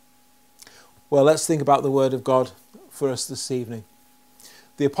Well, let's think about the Word of God for us this evening.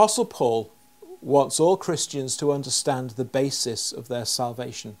 The Apostle Paul wants all Christians to understand the basis of their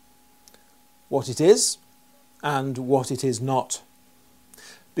salvation, what it is and what it is not.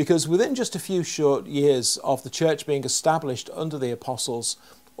 Because within just a few short years of the church being established under the apostles,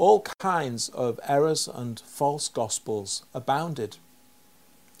 all kinds of errors and false gospels abounded.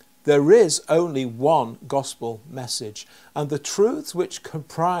 There is only one gospel message, and the truths which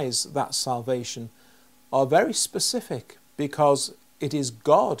comprise that salvation are very specific, because it is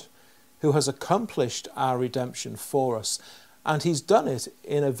God who has accomplished our redemption for us, and he's done it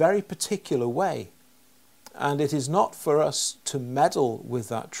in a very particular way. And it is not for us to meddle with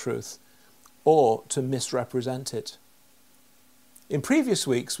that truth or to misrepresent it. In previous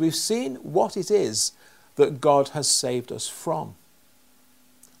weeks, we've seen what it is that God has saved us from.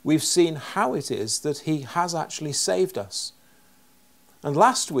 We've seen how it is that he has actually saved us. And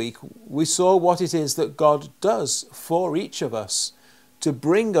last week, we saw what it is that God does for each of us to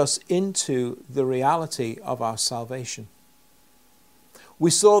bring us into the reality of our salvation.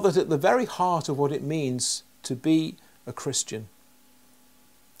 We saw that at the very heart of what it means to be a Christian,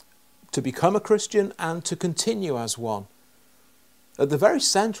 to become a Christian and to continue as one, at the very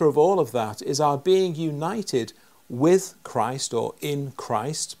centre of all of that is our being united with Christ, or in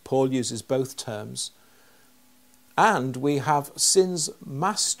Christ. Paul uses both terms. And we have sin's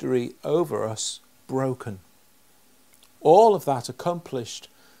mastery over us broken. All of that accomplished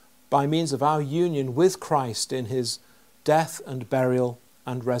by means of our union with Christ in his death and burial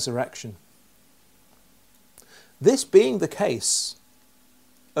and resurrection. This being the case,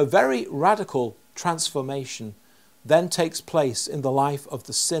 a very radical transformation then takes place in the life of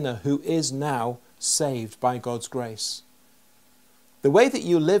the sinner who is now saved by God's grace. The way that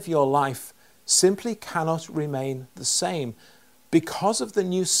you live your life simply cannot remain the same because of the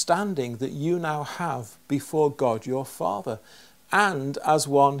new standing that you now have before God your Father, and as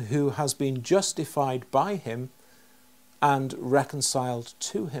one who has been justified by him and reconciled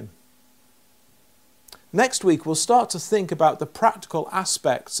to him. Next week we'll start to think about the practical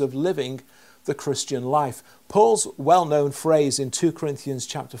aspects of living the Christian life. Paul's well-known phrase in 2 Corinthians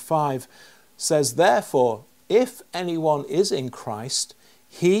chapter 5 says, "Therefore, if anyone is in Christ,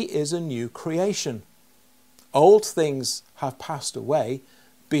 he is a new creation. Old things have passed away.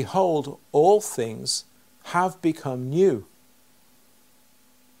 Behold, all things have become new."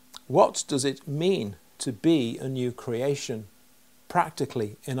 What does it mean to be a new creation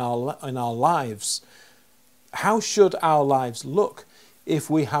practically in our lives? How should our lives look if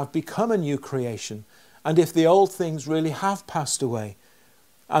we have become a new creation, and if the old things really have passed away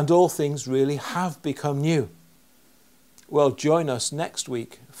and all things really have become new? Well, join us next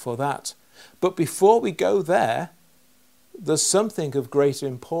week for that. But before we go there, there's something of great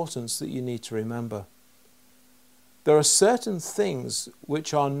importance that you need to remember. There are certain things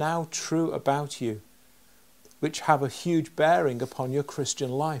which are now true about you, which have a huge bearing upon your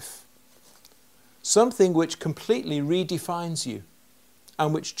Christian life. Something which completely redefines you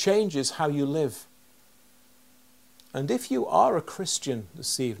and which changes how you live. And if you are a Christian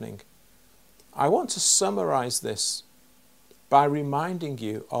this evening, I want to summarize this by reminding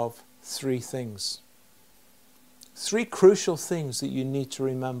you of three things. Three crucial things that you need to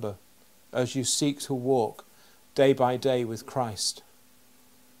remember as you seek to walk day by day with Christ.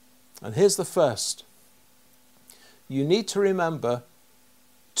 And here's the first. You need to remember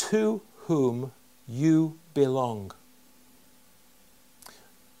to whom you belong.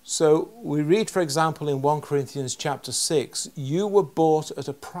 So we read, for example, in 1 Corinthians chapter 6, "You were bought at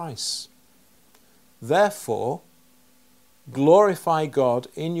a price. Therefore, glorify God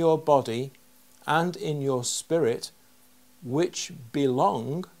in your body and in your spirit, which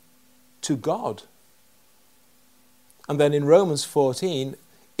belong to God." And then in Romans 14,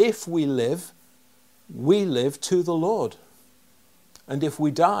 "If we live to the Lord. And if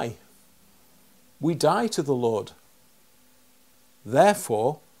we die to the Lord.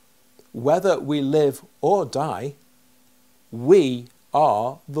 Therefore, whether we live or die, we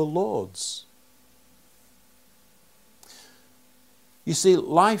are the Lord's." You see,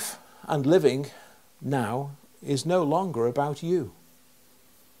 life and living now is no longer about you.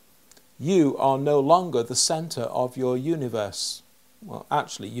 You are no longer the centre of your universe. Well,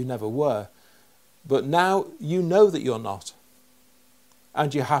 actually, you never were. But now you know that you're not.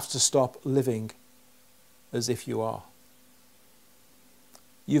 And you have to stop living as if you are.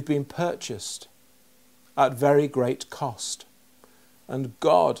 You've been purchased at very great cost, and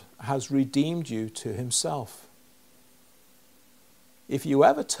God has redeemed you to himself. If you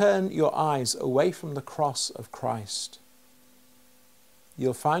ever turn your eyes away from the cross of Christ,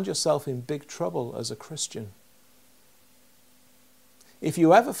 you'll find yourself in big trouble as a Christian. If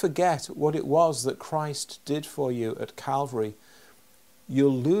you ever forget what it was that Christ did for you at Calvary,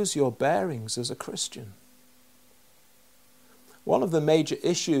 you'll lose your bearings as a Christian. One of the major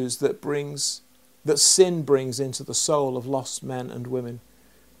issues that sin brings into the soul of lost men and women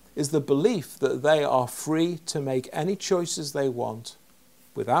is the belief that they are free to make any choices they want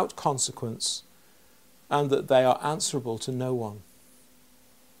without consequence, and that they are answerable to no one.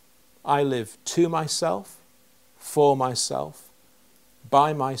 I live to myself, for myself,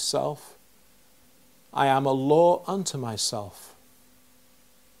 by myself. I am a law unto myself.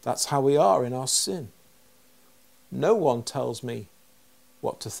 That's how we are in our sin. No one tells me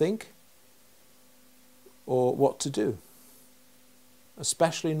what to think or what to do,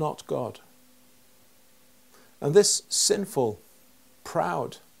 especially not God. And this sinful,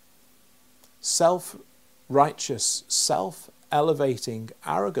 proud, self-righteous, self-elevating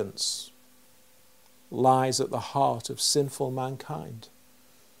arrogance lies at the heart of sinful mankind.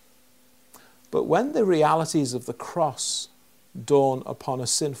 But when the realities of the cross dawn upon a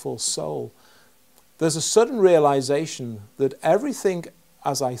sinful soul, there's a sudden realization that everything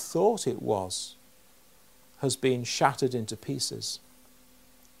as I thought it was has been shattered into pieces.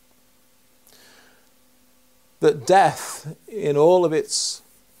 That death, in all of its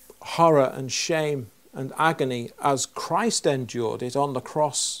horror and shame and agony, as Christ endured it on the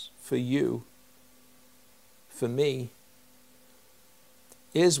cross for you, for me,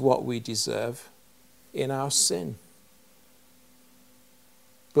 is what we deserve in our sin.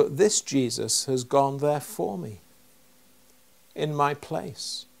 But this Jesus has gone there for me, in my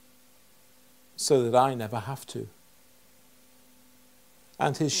place, so that I never have to.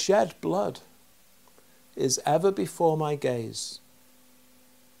 And his shed blood is ever before my gaze.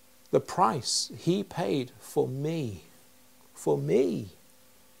 The price he paid for me,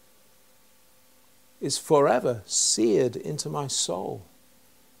 is forever seared into my soul.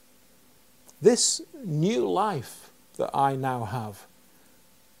 This new life that I now have,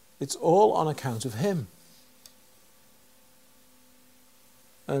 it's all on account of him.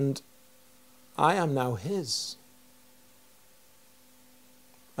 And I am now his.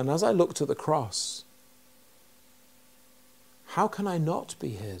 And as I look to the cross, how can I not be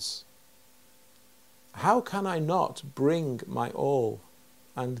his? How can I not bring my all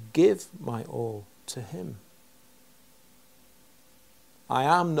and give my all to him? I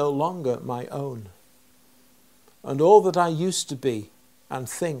am no longer my own. And all that I used to be and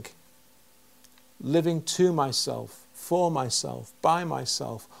think, living to myself, for myself, by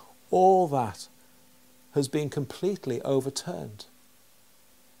myself, all that has been completely overturned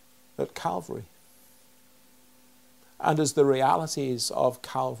at Calvary. And as the realities of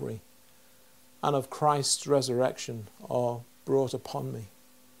Calvary and of Christ's resurrection are brought upon me,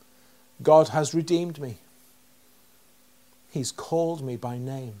 God has redeemed me. He's called me by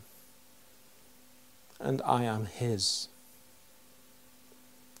name, and I am his.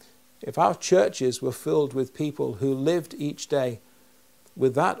 If our churches were filled with people who lived each day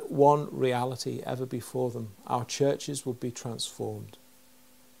with that one reality ever before them, our churches would be transformed.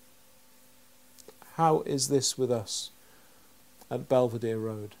 How is this with us at Belvedere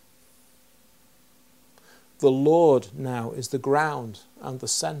Road? The Lord now is the ground and the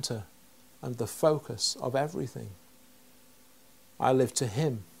centre and the focus of everything. I live to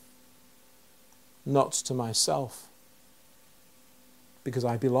him, not to myself, because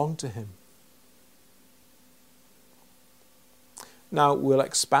I belong to him. Now, we'll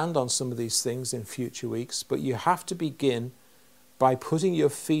expand on some of these things in future weeks, but you have to begin by putting your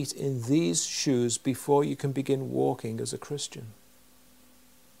feet in these shoes before you can begin walking as a Christian.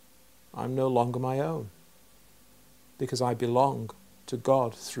 I'm no longer my own, because I belong to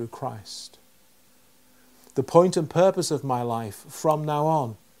God through Christ. The point and purpose of my life from now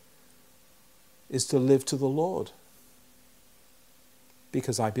on is to live to the Lord,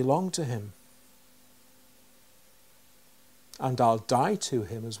 because I belong to him. And I'll die to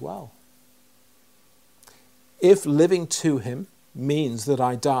him as well. If living to him means that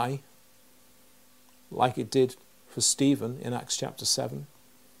I die, like it did for Stephen in Acts chapter 7,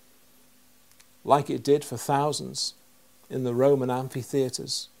 like it did for thousands in the Roman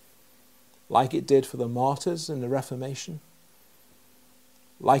amphitheatres, like it did for the martyrs in the Reformation,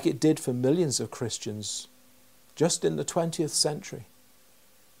 like it did for millions of Christians just in the 20th century,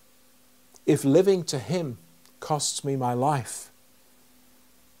 if living to him costs me my life,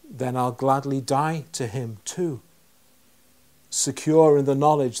 then I'll gladly die to him too, secure in the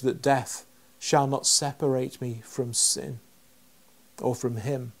knowledge that death shall not separate me from sin or from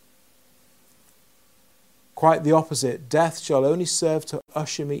him. Quite the opposite. Death shall only serve to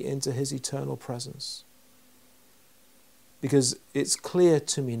usher me into his eternal presence. Because it's clear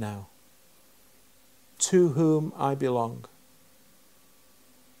to me now to whom I belong.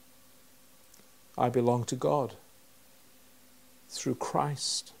 I belong to God through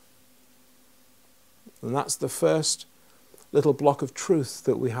Christ. And that's the first little block of truth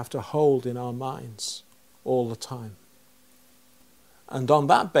that we have to hold in our minds all the time. And on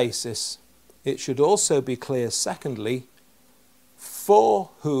that basis, it should also be clear, secondly, for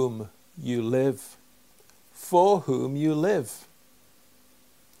whom you live. For whom you live.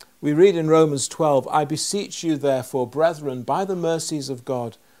 We read in Romans 12, I beseech you therefore, brethren, by the mercies of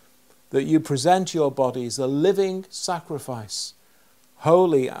God, that you present your bodies a living sacrifice,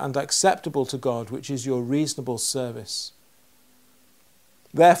 holy and acceptable to God, which is your reasonable service.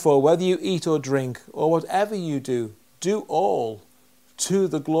 Therefore, whether you eat or drink, or whatever you do, do all to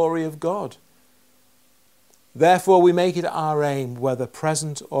the glory of God. Therefore we make it our aim, whether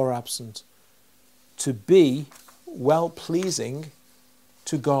present or absent, to be well-pleasing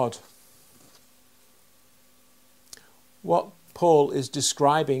to God. What Paul is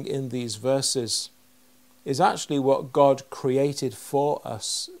describing in these verses is actually what God created for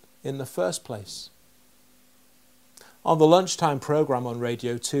us in the first place. On the lunchtime programme on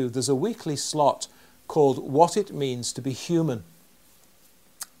Radio 2, there's a weekly slot called What It Means to Be Human.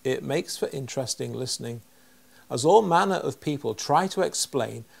 It makes for interesting listening, as all manner of people try to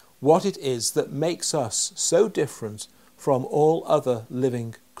explain what it is that makes us so different from all other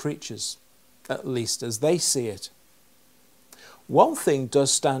living creatures, at least as they see it. One thing does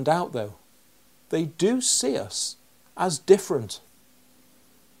stand out though. They do see us as different.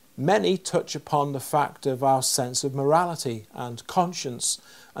 Many touch upon the fact of our sense of morality and conscience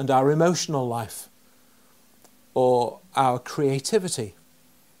and our emotional life, or our creativity,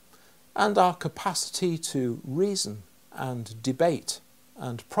 and our capacity to reason and debate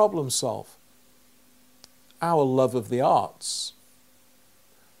and problem solve, our love of the arts.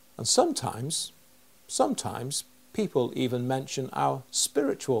 And sometimes people even mention our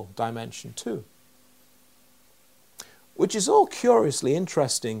spiritual dimension too. Which is all curiously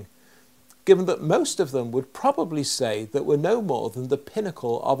interesting, given that most of them would probably say that we're no more than the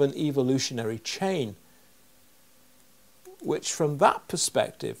pinnacle of an evolutionary chain, which from that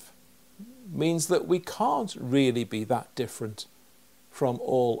perspective means that we can't really be that different from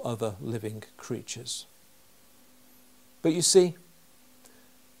all other living creatures. But you see,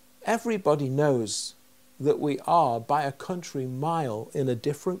 everybody knows that we are by a country mile in a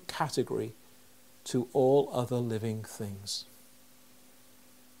different category to all other living things.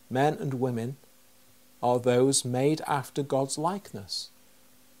 Men and women are those made after God's likeness,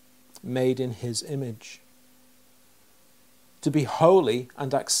 made in his image. To be holy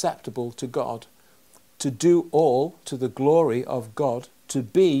and acceptable to God, to do all to the glory of God, to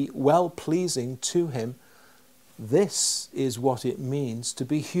be well-pleasing to him, this is what it means to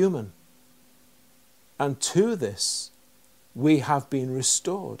be human. And to this we have been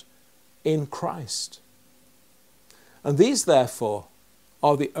restored in Christ. And these, therefore,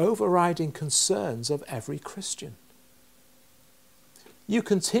 are the overriding concerns of every Christian. You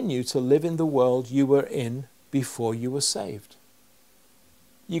continue to live in the world you were in before you were saved.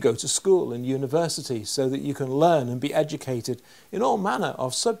 You go to school and university so that you can learn and be educated in all manner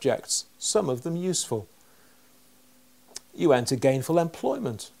of subjects, some of them useful. You enter gainful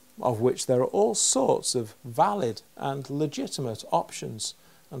employment, of which there are all sorts of valid and legitimate options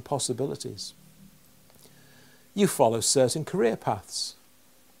and possibilities. You follow certain career paths,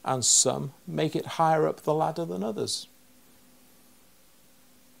 and some make it higher up the ladder than others.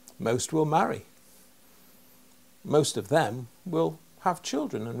 Most will marry. Most of them will have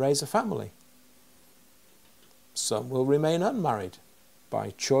children and raise a family. Some will remain unmarried,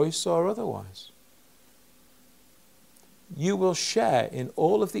 by choice or otherwise. You will share in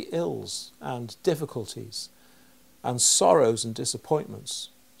all of the ills and difficulties and sorrows and disappointments,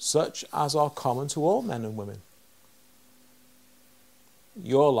 such as are common to all men and women.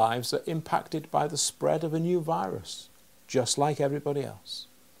 Your lives are impacted by the spread of a new virus, just like everybody else.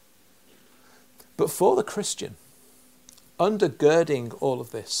 But for the Christian, undergirding all of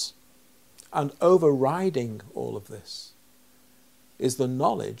this and overriding all of this is the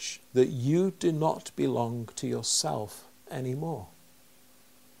knowledge that you do not belong to yourself anymore.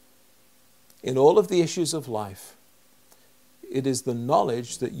 In all of the issues of life, it is the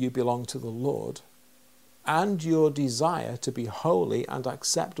knowledge that you belong to the Lord and your desire to be holy and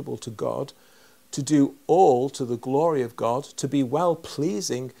acceptable to God, to do all to the glory of God, to be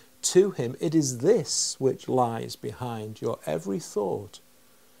well-pleasing to him. It is this which lies behind your every thought,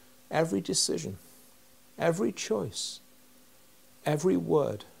 every decision, every choice, every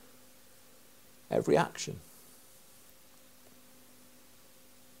word, every action?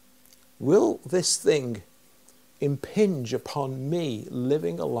 Will this thing impinge upon me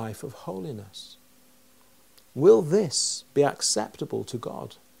living a life of holiness? Will this be acceptable to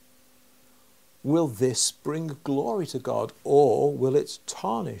God? Will this bring glory to God, or will it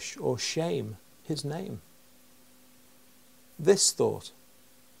tarnish or shame his name? This thought,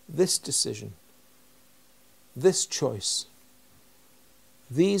 this decision, this choice,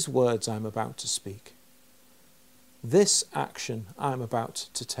 these words I'm about to speak, this action I'm about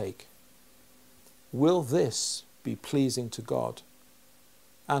to take, will this be pleasing to God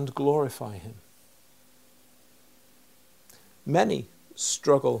and glorify him? Many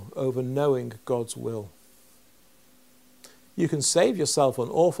struggle over knowing God's will. You can save yourself an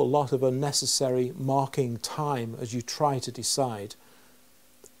awful lot of unnecessary marking time as you try to decide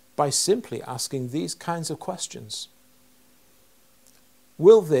by simply asking these kinds of questions.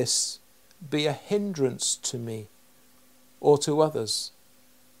 Will this be a hindrance to me or to others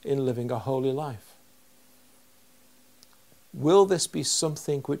in living a holy life? Will this be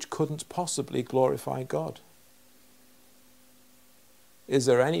something which couldn't possibly glorify God? Is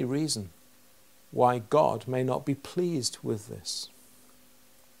there any reason why God may not be pleased with this?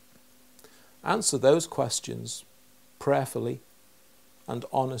 Answer those questions prayerfully and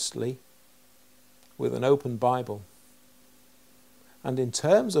honestly with an open Bible. And in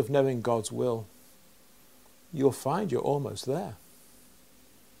terms of knowing God's will, you'll find you're almost there.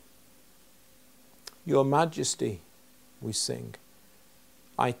 Your Majesty, we sing,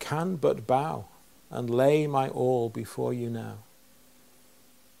 I can but bow and lay my all before you now.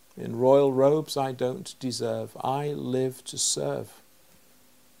 In royal robes I don't deserve, I live to serve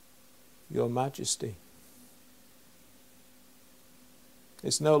your Majesty.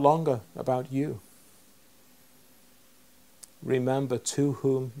 It's no longer about you. Remember to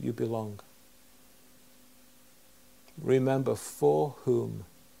whom you belong. Remember for whom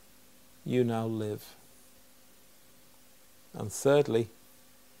you now live. And thirdly,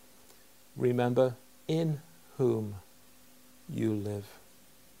 remember in whom you live.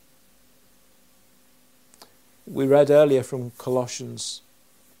 We read earlier from Colossians,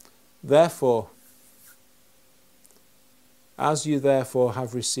 therefore, as you therefore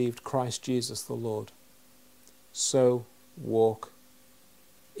have received Christ Jesus the Lord, so walk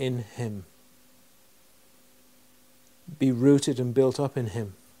in him. Be rooted and built up in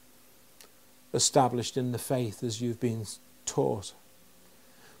him, established in the faith as you've been taught.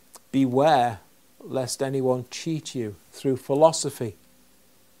 Beware lest anyone cheat you through philosophy,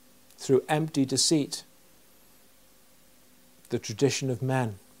 through empty deceit, the tradition of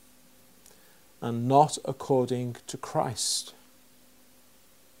men, and not according to Christ.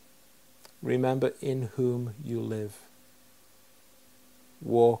 Remember in whom you live.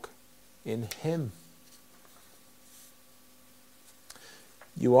 Walk in him.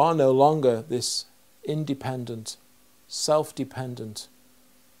 You are no longer this independent, self-dependent,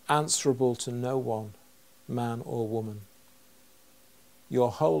 answerable to no one, man or woman. Your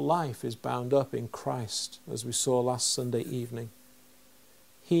whole life is bound up in Christ, as we saw last Sunday evening.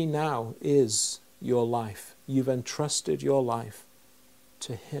 He now is your life. You've entrusted your life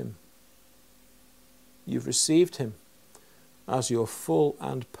to him. You've received him as your full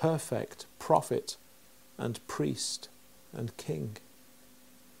and perfect prophet and priest and king.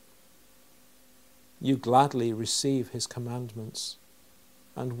 You gladly receive his commandments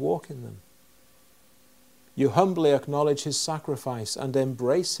and walk in them. You humbly acknowledge his sacrifice and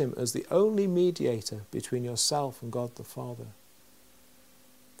embrace him as the only mediator between yourself and God the Father.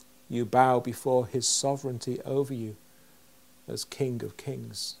 You bow before his sovereignty over you as King of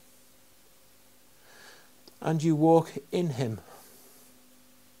Kings. And you walk in him,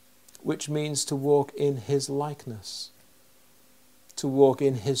 which means to walk in his likeness, to walk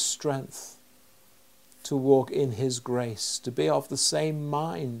in his strength, to walk in his grace, to be of the same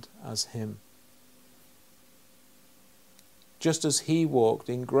mind as him. Just as he walked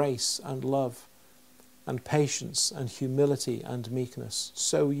in grace and love and patience and humility and meekness,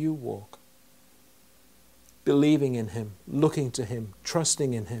 so you walk. Believing in him, looking to him,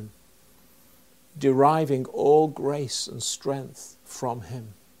 trusting in him, deriving all grace and strength from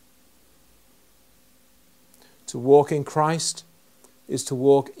him. To walk in Christ is to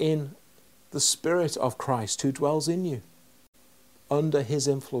walk in the Spirit of Christ who dwells in you, under his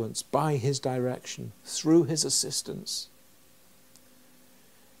influence, by his direction, through his assistance.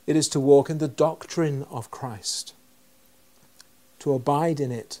 It is to walk in the doctrine of Christ, to abide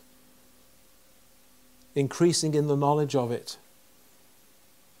in it, increasing in the knowledge of it,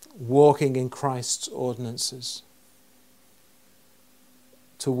 walking in Christ's ordinances,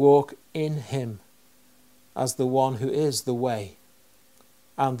 to walk in him as the one who is the way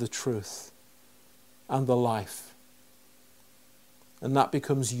and the truth and the life. And that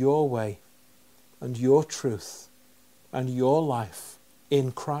becomes your way and your truth and your life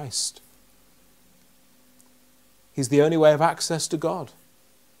in Christ. He's the only way of access to God.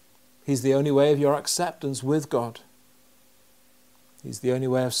 He's the only way of your acceptance with God. He's the only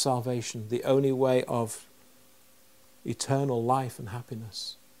way of salvation, the only way of eternal life and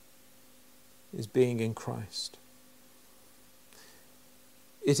happiness is being in Christ.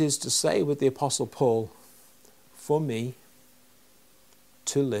 It is to say with the Apostle Paul, for me,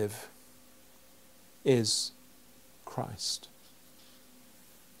 to live is Christ.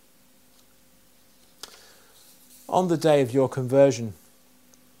 On the day of your conversion,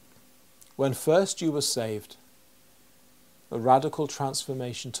 when first you were saved, a radical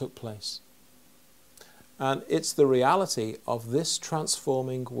transformation took place. And it's the reality of this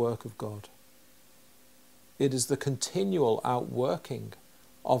transforming work of God. It is the continual outworking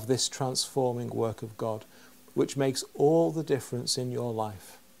of this transforming work of God which makes all the difference in your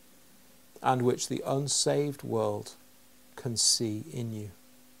life and which the unsaved world can see in you.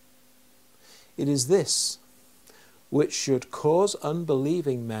 It is this which should cause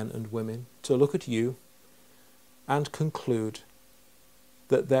unbelieving men and women to look at you and conclude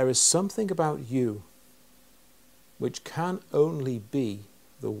that there is something about you which can only be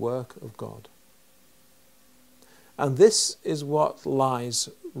the work of God. And this is what lies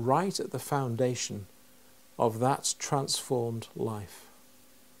right at the foundation of that transformed life.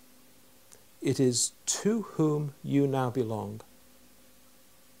 It is to whom you now belong,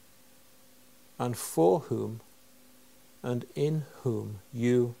 and for whom and in whom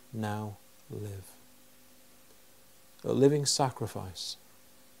you now live. A living sacrifice,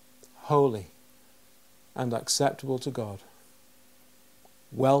 holy and acceptable to God,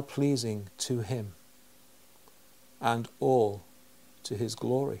 well-pleasing to him, and all to his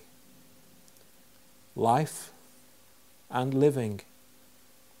glory. Life and living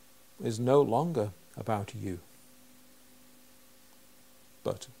is no longer about you,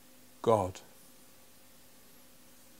 but God.